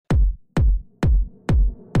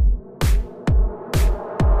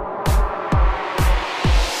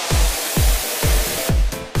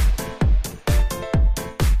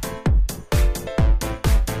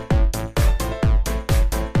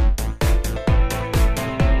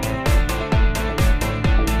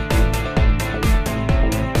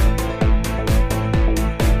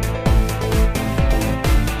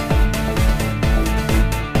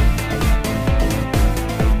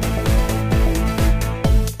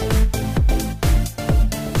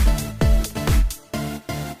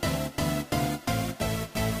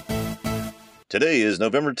Today is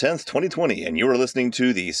November 10th, 2020, and you are listening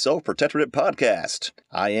to the Self-Protectorate Podcast.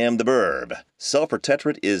 I am the Burb.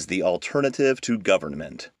 Self-Protectorate is the alternative to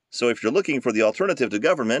government. So if you're looking for the alternative to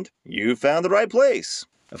government, you found the right place.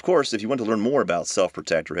 Of course, if you want to learn more about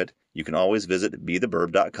Self-Protectorate, you can always visit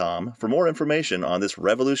betheburb.com for more information on this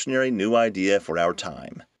revolutionary new idea for our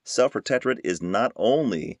time. Self-Protectorate is not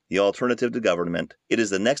only the alternative to government, it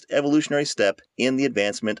is the next evolutionary step in the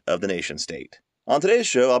advancement of the nation-state. On today's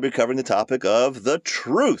show, I'll be covering the topic of the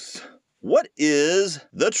truth. What is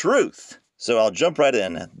the truth? So I'll jump right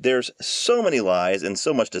in. There's so many lies and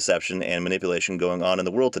so much deception and manipulation going on in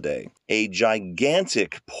the world today. A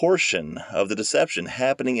gigantic portion of the deception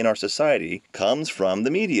happening in our society comes from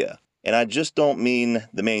the media. And I just don't mean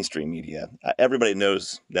the mainstream media. Everybody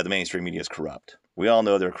knows that the mainstream media is corrupt. We all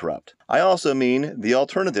know they're corrupt. I also mean the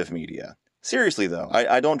alternative media. Seriously, though,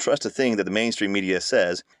 I don't trust a thing that the mainstream media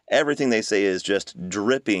says. Everything they say is just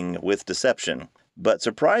dripping with deception. But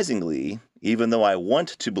surprisingly, even though I want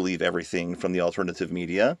to believe everything from the alternative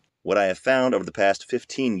media, what I have found over the past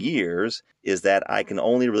 15 years is that I can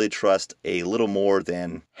only really trust a little more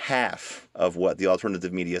than half of what the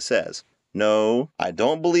alternative media says. No, I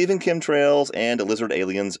don't believe in chemtrails and lizard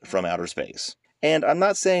aliens from outer space. And I'm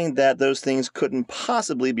not saying that those things couldn't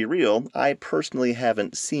possibly be real. I personally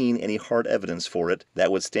haven't seen any hard evidence for it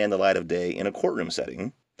that would stand the light of day in a courtroom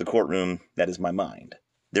setting. The courtroom that is my mind.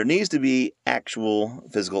 There needs to be actual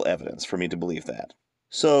physical evidence for me to believe that.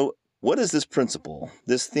 So, what is this principle,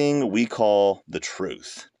 this thing we call the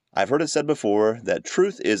truth? I've heard it said before that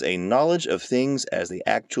truth is a knowledge of things as they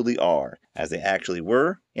actually are, as they actually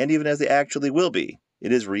were, and even as they actually will be.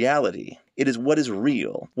 It is reality. It is what is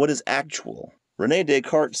real, what is actual. René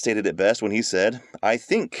Descartes stated it best when he said, "I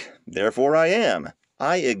think, therefore I am.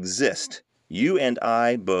 I exist. You and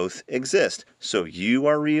I both exist. So you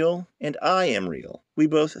are real, and I am real. We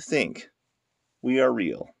both think. We are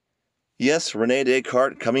real." Yes, René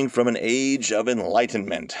Descartes coming from an age of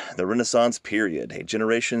enlightenment, the Renaissance period, a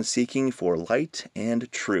generation seeking for light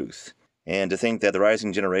and truth. And to think that the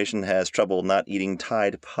rising generation has trouble not eating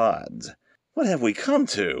Tide Pods. What have we come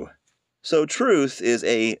to? So truth is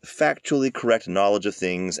a factually correct knowledge of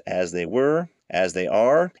things as they were, as they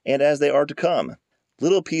are, and as they are to come.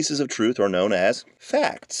 Little pieces of truth are known as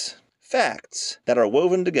facts. Facts that are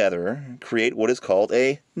woven together create what is called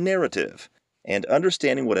a narrative. And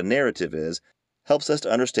understanding what a narrative is helps us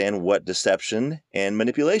to understand what deception and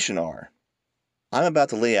manipulation are. I'm about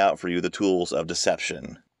to lay out for you the tools of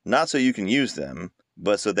deception, not so you can use them,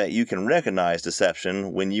 but so that you can recognize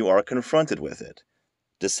deception when you are confronted with it.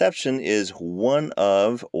 Deception is one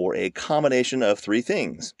of or a combination of three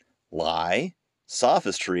things: lie,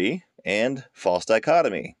 sophistry, and false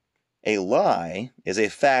dichotomy. A lie is a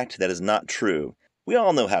fact that is not true. We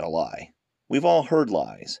all know how to lie. We've all heard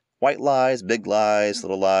lies. White lies, big lies,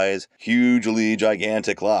 little lies, hugely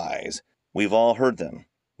gigantic lies. We've all heard them.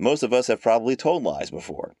 Most of us have probably told lies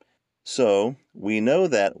before. So, we know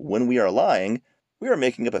that when we are lying, we are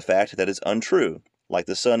making up a fact that is untrue, like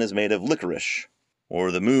the sun is made of licorice, or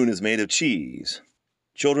the moon is made of cheese.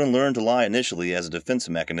 Children learn to lie initially as a defense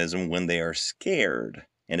mechanism when they are scared.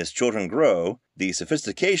 And as children grow, the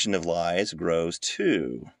sophistication of lies grows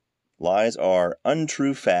too. Lies are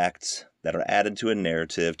untrue facts that are added to a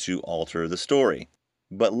narrative to alter the story.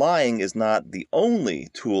 But lying is not the only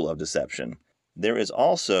tool of deception. There is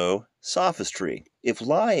also sophistry. If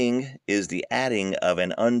lying is the adding of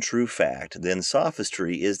an untrue fact, then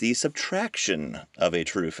sophistry is the subtraction of a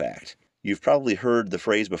true fact. You've probably heard the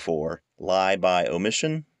phrase before, lie by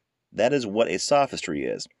omission. That is what a sophistry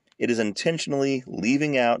is. It is intentionally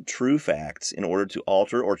leaving out true facts in order to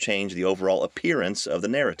alter or change the overall appearance of the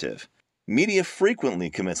narrative. Media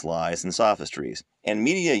frequently commits lies and sophistries, and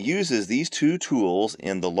media uses these two tools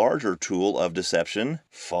in the larger tool of deception,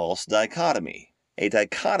 false dichotomy. A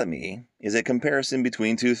dichotomy is a comparison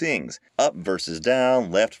between two things: up versus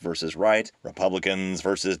down, left versus right, Republicans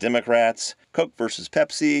versus Democrats, Coke versus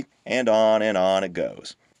Pepsi, and on it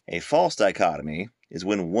goes. A false dichotomy is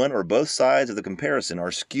when one or both sides of the comparison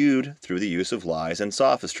are skewed through the use of lies and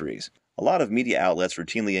sophistries. A lot of media outlets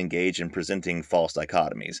routinely engage in presenting false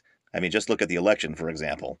dichotomies. I mean, just look at the election, for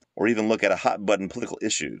example, or even look at a hot-button political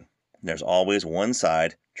issue. There's always one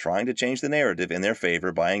side trying to change the narrative in their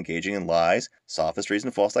favor by engaging in lies, sophistries,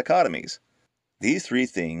 and false dichotomies. These three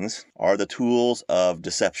things are the tools of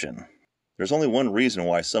deception. There's only one reason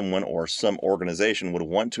why someone or some organization would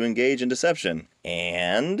want to engage in deception,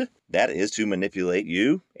 and that is to manipulate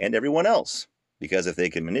you and everyone else. Because if they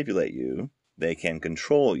can manipulate you, they can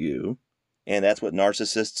control you, and that's what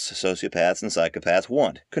narcissists, sociopaths, and psychopaths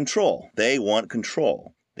want. Control. They want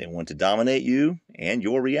control. They want to dominate you and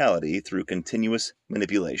your reality through continuous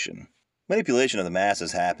manipulation. Manipulation of the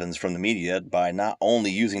masses happens from the media by not only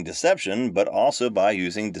using deception, but also by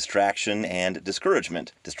using distraction and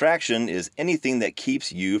discouragement. Distraction is anything that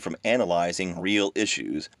keeps you from analyzing real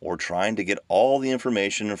issues or trying to get all the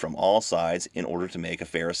information from all sides in order to make a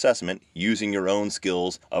fair assessment using your own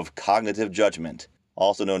skills of cognitive judgment,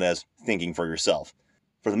 also known as thinking for yourself.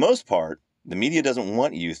 For the most part, the media doesn't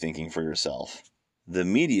want you thinking for yourself. The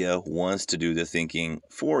media wants to do the thinking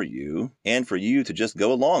for you and for you to just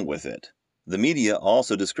go along with it. The media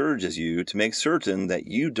also discourages you to make certain that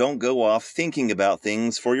you don't go off thinking about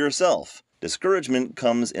things for yourself. Discouragement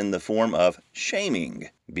comes in the form of shaming,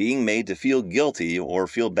 being made to feel guilty or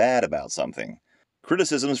feel bad about something.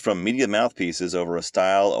 Criticisms from media mouthpieces over a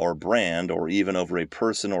style or brand or even over a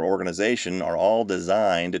person or organization are all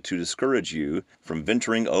designed to discourage you from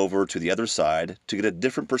venturing over to the other side to get a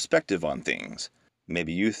different perspective on things.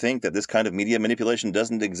 Maybe you think that this kind of media manipulation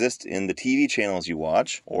doesn't exist in the TV channels you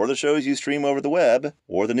watch, or the shows you stream over the web,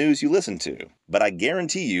 or the news you listen to. But I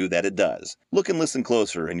guarantee you that it does. Look and listen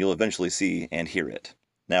closer and you'll eventually see and hear it.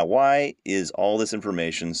 Now, why is all this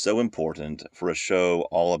information so important for a show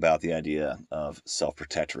all about the idea of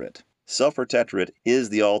self-protectorate? Self-protectorate is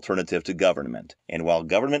the alternative to government. And while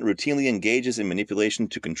government routinely engages in manipulation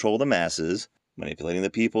to control the masses, manipulating the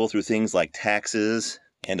people through things like taxes,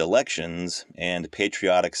 and elections, and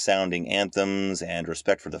patriotic-sounding anthems, and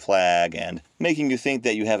respect for the flag, and making you think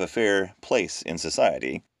that you have a fair place in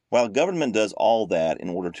society. While government does all that in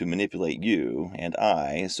order to manipulate you and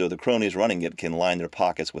I, so the cronies running it can line their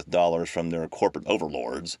pockets with dollars from their corporate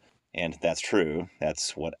overlords, and that's true,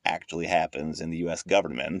 that's what actually happens in the U.S.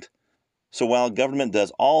 government. So while government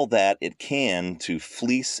does all that it can to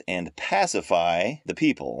fleece and pacify the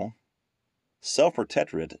people,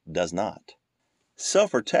 self-protectorate does not.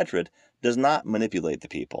 Self-protectorate does not manipulate the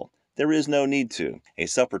people. There is no need to. A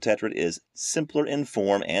self-protectorate is simpler in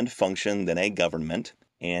form and function than a government,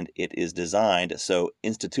 and it is designed so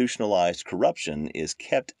institutionalized corruption is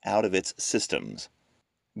kept out of its systems.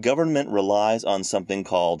 Government relies on something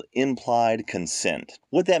called implied consent.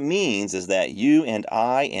 What that means is that you and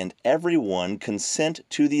I and everyone consent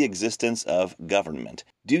to the existence of government.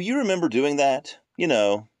 Do you remember doing that? You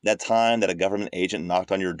know, that time that a government agent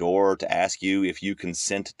knocked on your door to ask you if you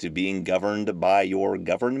consent to being governed by your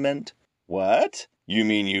government? What? You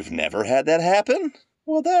mean you've never had that happen?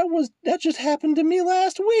 Well, that just happened to me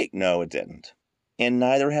last week. No, it didn't. And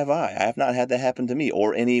neither have I. I have not had that happen to me,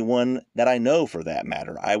 or anyone that I know for that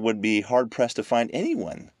matter. I would be hard-pressed to find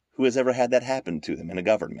anyone who has ever had that happen to them in a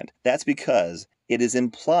government. That's because it is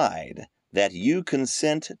implied that you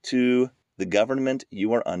consent to the government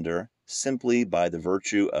you are under simply by the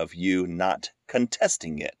virtue of you not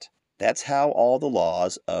contesting it. That's how all the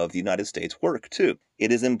laws of the United States work, too.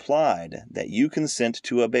 It is implied that you consent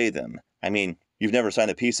to obey them. I mean, you've never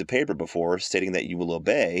signed a piece of paper before stating that you will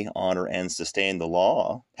obey, honor, and sustain the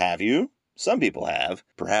law, have you? Some people have.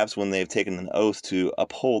 Perhaps when they've taken an oath to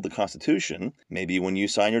uphold the Constitution, maybe when you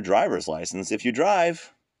sign your driver's license if you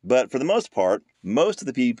drive. But for the most part, most of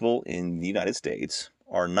the people in the United States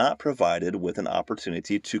are not provided with an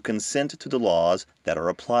opportunity to consent to the laws that are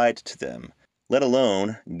applied to them, let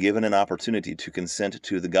alone given an opportunity to consent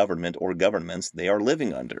to the government or governments they are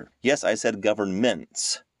living under. Yes, I said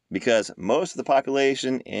governments, because most of the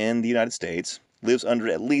population in the United States lives under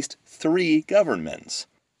at least 3 governments.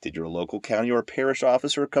 Did your local county or parish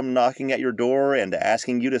officer come knocking at your door and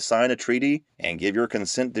asking you to sign a treaty and give your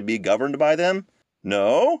consent to be governed by them?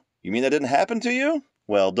 No? You mean that didn't happen to you?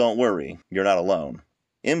 Well, don't worry, you're not alone.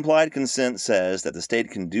 Implied consent says that the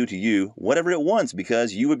state can do to you whatever it wants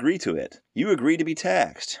because you agree to it. You agree to be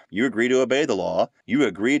taxed. You agree to obey the law. You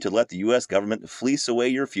agree to let the U.S. government fleece away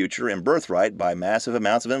your future and birthright by massive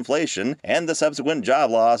amounts of inflation and the subsequent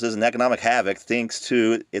job losses and economic havoc thanks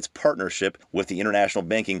to its partnership with the international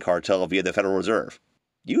banking cartel via the Federal Reserve.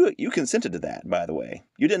 You consented to that, by the way.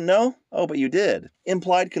 You didn't know? Oh, but you did.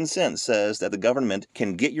 Implied consent says that the government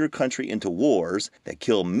can get your country into wars that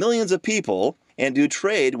kill millions of people and do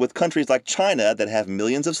trade with countries like China that have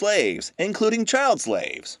millions of slaves, including child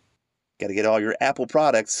slaves. Gotta get all your Apple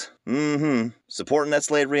products. Supporting that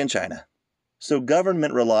slavery in China. So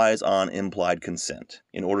government relies on implied consent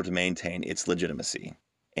in order to maintain its legitimacy.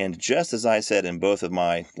 And just as I said in both of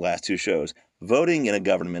my last 2 shows, voting in a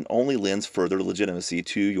government only lends further legitimacy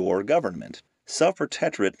to your government.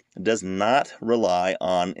 Self-protectorate does not rely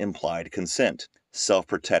on implied consent.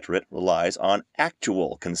 Self-protectorate relies on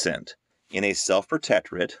actual consent. In a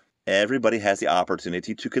self-protectorate, everybody has the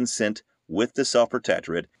opportunity to consent with the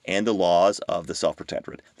Self-Protectorate and the laws of the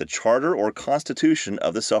Self-Protectorate. The Charter or Constitution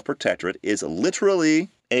of the Self-Protectorate is literally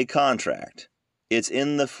a contract. It's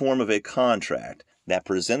in the form of a contract that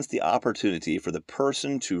presents the opportunity for the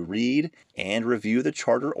person to read and review the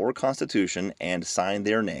Charter or Constitution and sign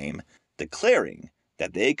their name, declaring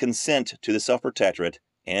that they consent to the Self-Protectorate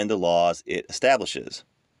and the laws it establishes.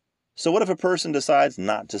 So what if a person decides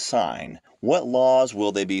not to sign? What laws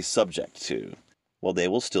will they be subject to? Well, they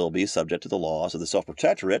will still be subject to the laws of the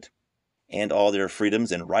Self-Protectorate, and all their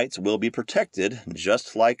freedoms and rights will be protected,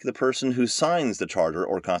 just like the person who signs the Charter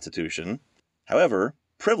or Constitution. However,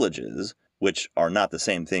 privileges, which are not the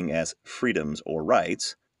same thing as freedoms or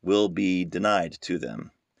rights, will be denied to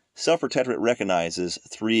them. Self-Protectorate recognizes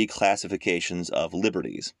three classifications of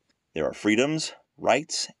liberties. There are freedoms,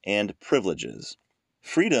 rights, and privileges.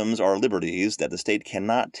 Freedoms are liberties that the state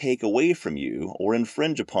cannot take away from you or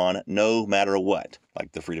infringe upon no matter what,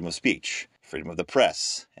 like the freedom of speech, freedom of the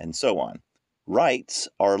press, and so on. Rights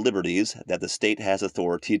are liberties that the state has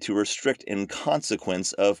authority to restrict in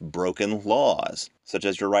consequence of broken laws, such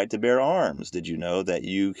as your right to bear arms. Did you know that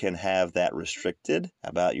you can have that restricted?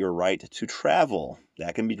 About your right to travel,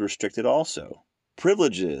 that can be restricted also.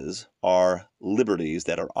 Privileges are liberties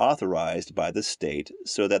that are authorized by the state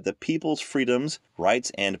so that the people's freedoms,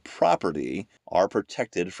 rights, and property are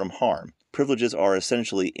protected from harm. Privileges are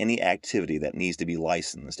essentially any activity that needs to be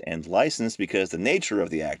licensed, and licensed because the nature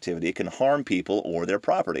of the activity can harm people or their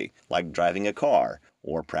property, like driving a car,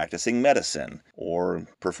 or practicing medicine, or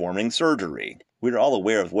performing surgery. We're all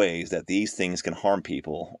aware of ways that these things can harm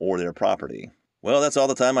people or their property. Well, that's all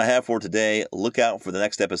the time I have for today. Look out for the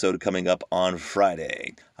next episode coming up on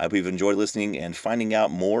Friday. I hope you've enjoyed listening and finding out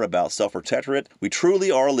more about Self-Protectorate. We truly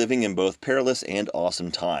are living in both perilous and awesome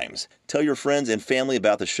times. Tell your friends and family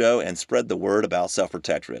about the show and spread the word about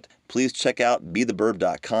Self-Protectorate. Please check out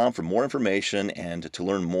BeTheBurb.com for more information and to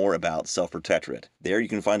learn more about Self-Protectorate. There you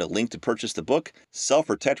can find a link to purchase the book,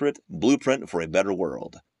 Self-Protectorate: Blueprint for a Better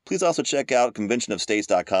World. Please also check out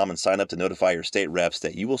conventionofstates.com and sign up to notify your state reps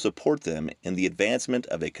that you will support them in the advancement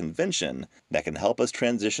of a convention that can help us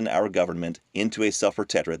transition our government into a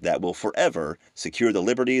self-protectorate that will forever secure the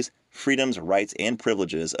liberties, freedoms, rights, and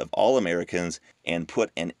privileges of all Americans and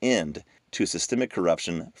put an end to systemic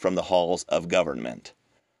corruption from the halls of government.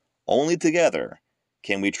 Only together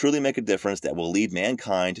can we truly make a difference that will lead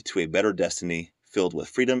mankind to a better destiny filled with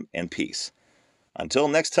freedom and peace. Until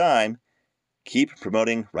next time, keep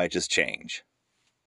promoting righteous change.